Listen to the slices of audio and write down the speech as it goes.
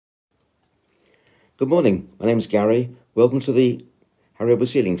Good morning, my name's Gary. Welcome to the Harry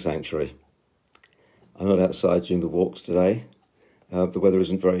Edwards Healing Sanctuary. I'm not outside doing the walks today. The weather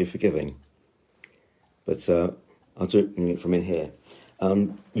isn't very forgiving, but I'll do it from in here.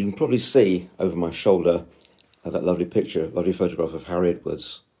 You can probably see over my shoulder that lovely photograph of Harry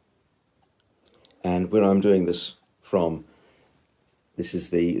Edwards. And where I'm doing this from, this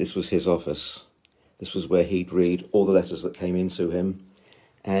was his office. This was where he'd read all the letters that came into him,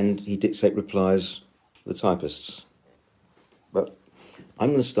 and he'd dictate replies to the typists. But I'm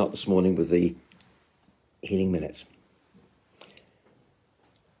going to start this morning with the Healing Minute.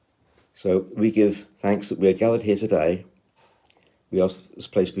 So we give thanks that we are gathered here today. We ask that this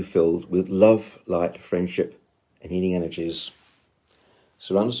place be filled with love, light, friendship, and healing energies.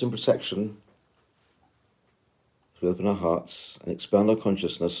 Surround us in protection as we open our hearts and expand our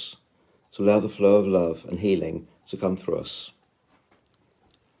consciousness to allow the flow of love and healing to come through us.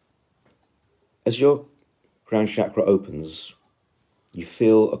 As your crown chakra opens, you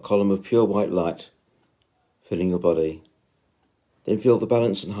feel a column of pure white light filling your body. Then feel the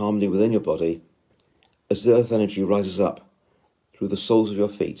balance and harmony within your body as the earth energy rises up through the soles of your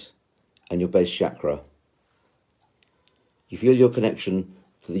feet and your base chakra. You feel your connection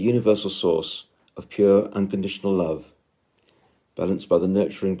to the universal source of pure, unconditional love, balanced by the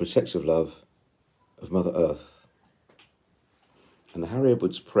nurturing, protective love of Mother Earth. And the Harry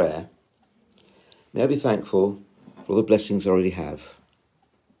Edwards prayer: may I be thankful for all the blessings I already have.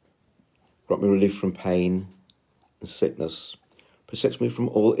 Grant me relief from pain and sickness. Protect me from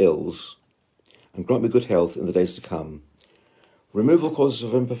all ills. And grant me good health in the days to come. Remove all causes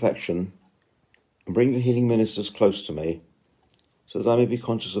of imperfection. And bring your healing ministers close to me, so that I may be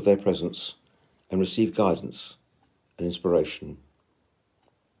conscious of their presence and receive guidance and inspiration.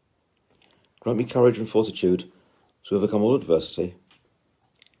 Grant me courage and fortitude to overcome all adversity.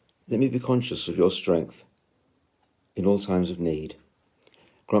 Let me be conscious of your strength in all times of need.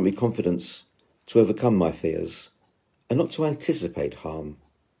 Grant me confidence to overcome my fears and not to anticipate harm.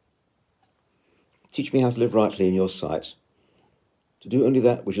 Teach me how to live rightly in your sight, to do only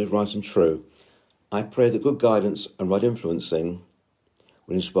that which is right and true. I pray that good guidance and right influencing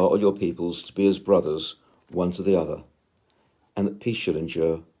will inspire all your peoples to be as brothers, one to the other, and that peace shall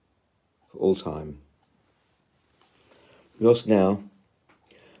endure for all time. We ask now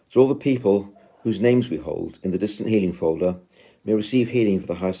that all the people whose names we hold in the distant healing folder may receive healing for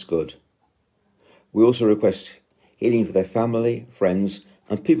the highest good. We also request healing for their family, friends,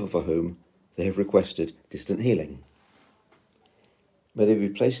 and people for whom they have requested distant healing. May they be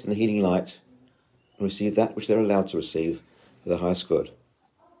placed in the healing light and receive that which they're allowed to receive for the highest good.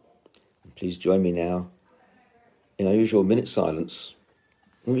 And please join me now in our usual minute silence,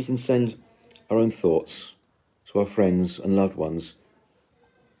 and we can send our own thoughts to our friends and loved ones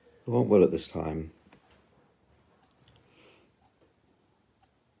who aren't well at this time.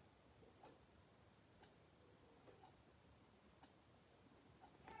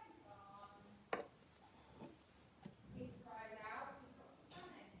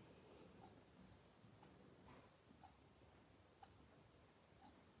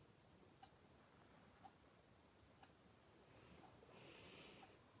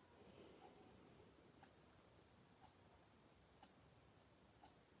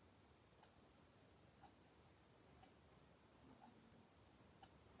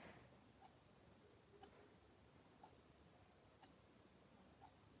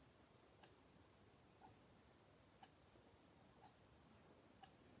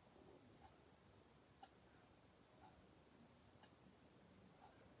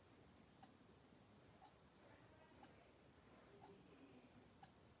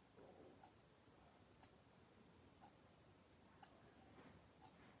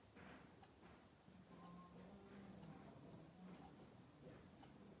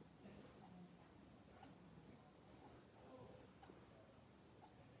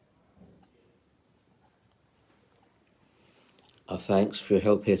 Our thanks for your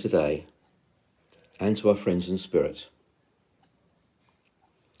help here today, and to our friends in spirit.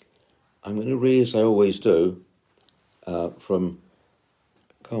 I'm going to read, as I always do, from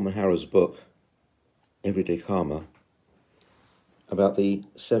Carmen Harrow's book, Everyday Karma, about the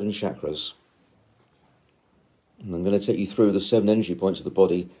 7 chakras. And I'm going to take you through the 7 energy points of the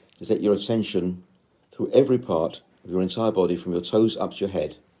body to take your attention through every part of your entire body, from your toes up to your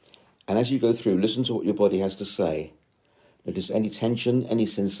head. And as you go through, listen to what your body has to say. Notice any tension, any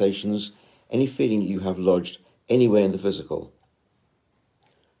sensations, any feeling you have lodged anywhere in the physical.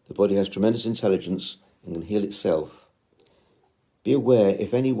 The body has tremendous intelligence and can heal itself. Be aware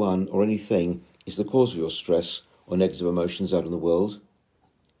if anyone or anything is the cause of your stress or negative emotions out in the world.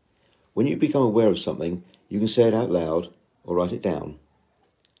 When you become aware of something, you can say it out loud or write it down.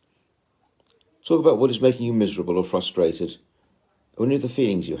 Talk about what is making you miserable or frustrated, or any of the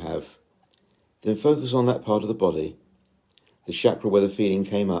feelings you have. Then focus on that part of the body, the chakra where the feeling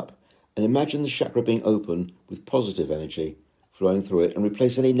came up, and imagine the chakra being open with positive energy flowing through it, and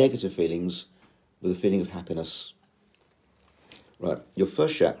replace any negative feelings with a feeling of happiness. Right, your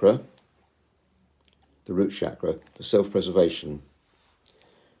first chakra, the root chakra, for self-preservation.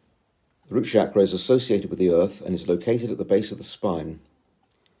 The root chakra is associated with the earth and is located at the base of the spine.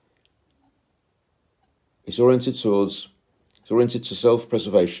 It's oriented to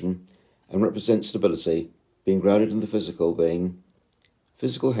self-preservation and represents stability, being grounded in the physical being,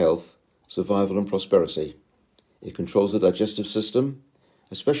 physical health, survival and prosperity. It controls the digestive system,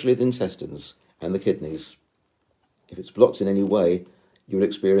 especially the intestines and the kidneys. If it's blocked in any way, you will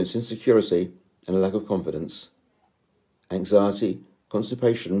experience insecurity and a lack of confidence, anxiety,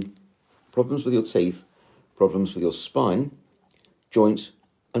 constipation, problems with your teeth, problems with your spine, joint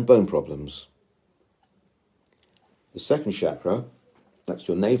and bone problems. The second chakra, that's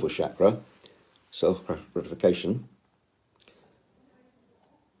your navel chakra, self-gratification.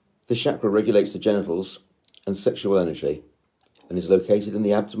 This chakra regulates the genitals and sexual energy and is located in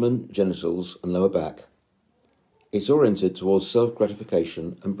the abdomen, genitals and lower back. It's oriented towards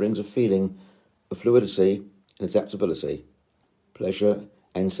self-gratification and brings a feeling of fluidity and adaptability, pleasure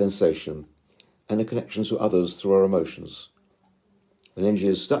and sensation, and a connection to others through our emotions. When energy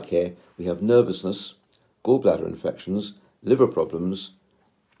is stuck here, we have nervousness, gallbladder infections, liver problems,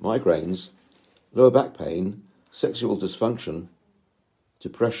 migraines, lower back pain, sexual dysfunction,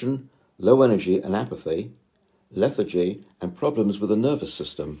 depression, low energy and apathy, lethargy, and problems with the nervous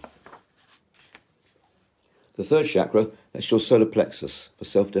system. The third chakra, that's your solar plexus, for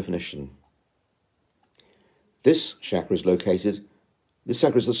self-definition. This chakra is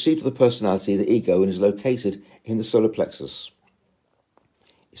the seat of the personality, the ego, and is located in the solar plexus.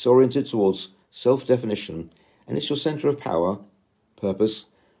 It's oriented towards self-definition, and it's your center of power, purpose,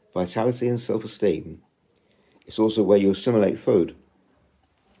 vitality, and self-esteem. It's also where you assimilate food.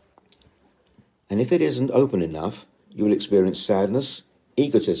 And if it isn't open enough, you will experience sadness,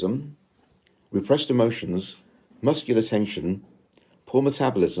 egotism, repressed emotions, muscular tension, poor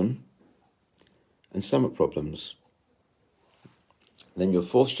metabolism, and stomach problems. Then your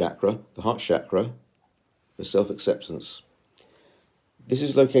fourth chakra, the heart chakra, for self-acceptance. This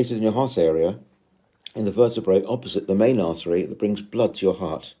is located in your heart area, in the vertebrae opposite the main artery that brings blood to your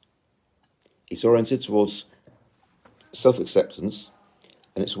heart. It's oriented towards self-acceptance,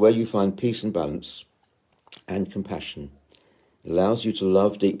 and it's where you find peace and balance and compassion. It allows you to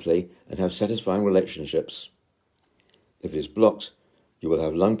love deeply and have satisfying relationships. If it is blocked, you will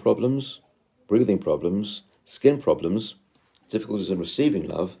have lung problems, breathing problems, skin problems, difficulties in receiving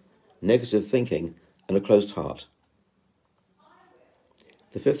love, negative thinking, and a closed heart.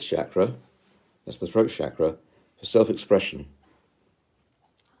 The fifth chakra, that's the throat chakra, for self-expression.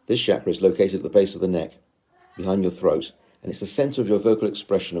 This chakra is located at the base of the neck, behind your throat, and it's the center of your vocal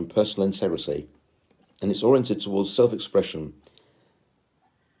expression and personal integrity. And it's oriented towards self-expression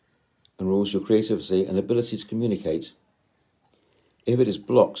and rules your creativity and ability to communicate. If it is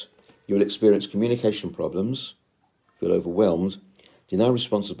blocked, you will experience communication problems, feel overwhelmed, deny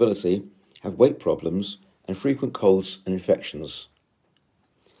responsibility, have weight problems, and frequent colds and infections.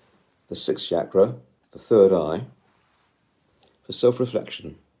 The sixth chakra, the third eye, for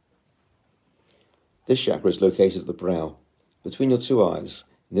self-reflection. This chakra is located at the brow, between your two eyes,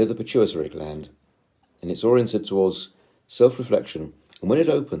 near the pituitary gland, and it's oriented towards self-reflection. And when it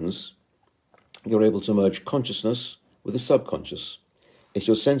opens, you're able to merge consciousness with the subconscious. It's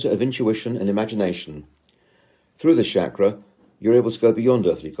your center of intuition and imagination. Through this chakra, you're able to go beyond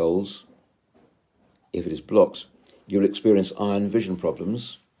earthly goals. If it is blocked, you'll experience iron vision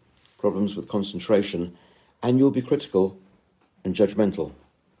problems with concentration, and you'll be critical and judgmental.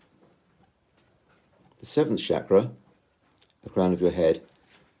 The seventh chakra, the crown of your head,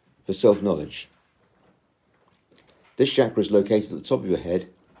 for self-knowledge. This chakra is located at the top of your head,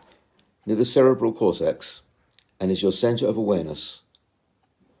 near the cerebral cortex, and is your center of awareness.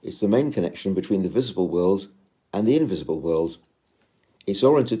 It's the main connection between the visible world and the invisible world. It's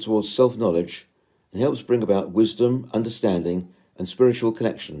oriented towards self-knowledge and helps bring about wisdom, understanding, and spiritual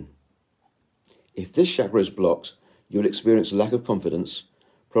connection. If this chakra is blocked, you will experience a lack of confidence,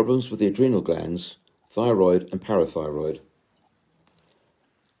 problems with the adrenal glands, thyroid and parathyroid.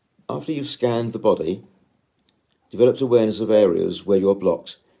 After you've scanned the body, developed awareness of areas where you are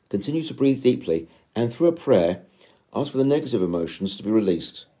blocked, continue to breathe deeply, and through a prayer, ask for the negative emotions to be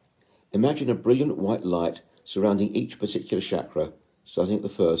released. Imagine a brilliant white light surrounding each particular chakra, starting at the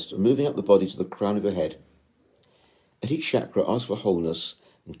first and moving up the body to the crown of your head. At each chakra, ask for wholeness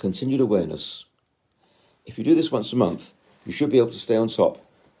and continued awareness. If you do this once a month, you should be able to stay on top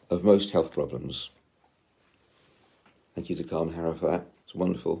of most health problems. Thank you to Carmen Harrow for that. It's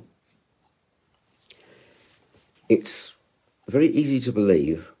wonderful. It's very easy to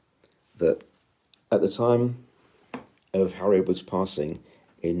believe that at the time of Harry Wood's passing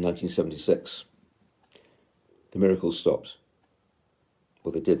in 1976, the miracles stopped.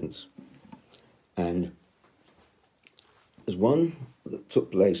 Well, they didn't. And there's one that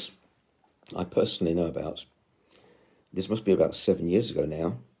took place I personally know about. This must be about 7 years ago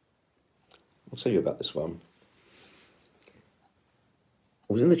now. I'll tell you about this one.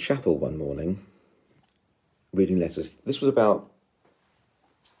 I was in the chapel one morning reading letters. This was about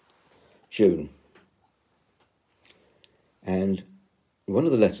June. And one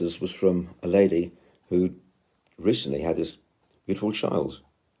of the letters was from a lady who recently had this beautiful child.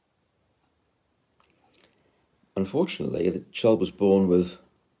 Unfortunately, the child was born with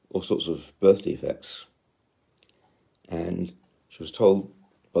all sorts of birth defects. And she was told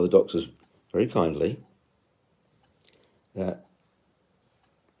by the doctors very kindly that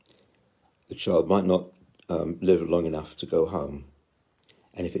the child might not live long enough to go home.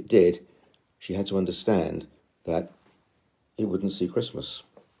 And if it did, she had to understand that it wouldn't see Christmas.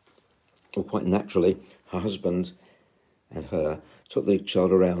 Well, quite naturally, her husband and her took the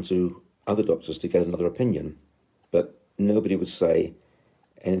child around to other doctors to get another opinion, but nobody would say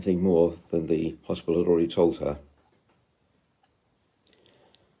anything more than the hospital had already told her.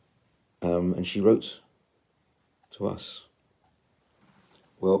 And she wrote to us.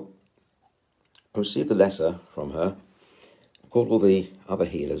 Well, I received the letter from her, called all the other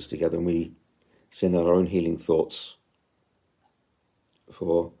healers together, and we sent out our own healing thoughts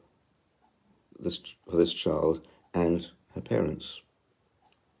for this child and her parents.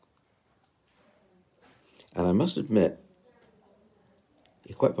 And I must admit,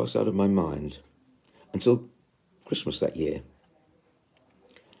 it quite passed out of my mind until Christmas that year.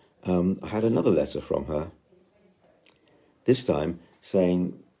 I had another letter from her, this time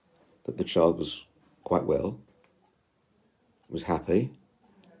saying that the child was quite well, was happy,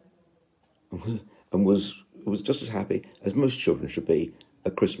 and was just as happy as most children should be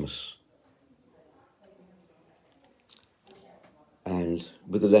at Christmas. And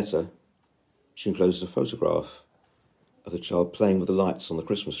with the letter, she enclosed a photograph of the child playing with the lights on the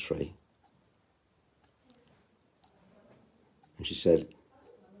Christmas tree. And she said,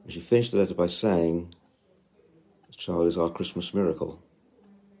 and she finished the letter by saying, "The child is our Christmas miracle."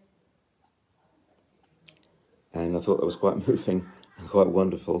 And I thought that was quite moving and quite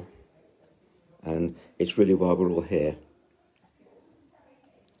wonderful. And it's really why we're all here.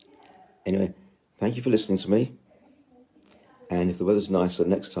 Anyway, thank you for listening to me. And if the weather's nicer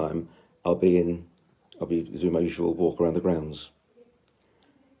next time, I'll be doing my usual walk around the grounds.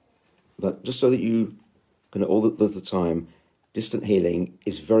 But just so that you can know all the time, distant healing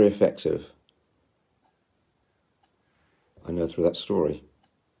is very effective. I know through that story.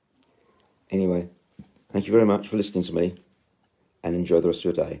 Anyway, thank you very much for listening to me, and enjoy the rest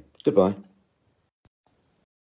of your day. Goodbye.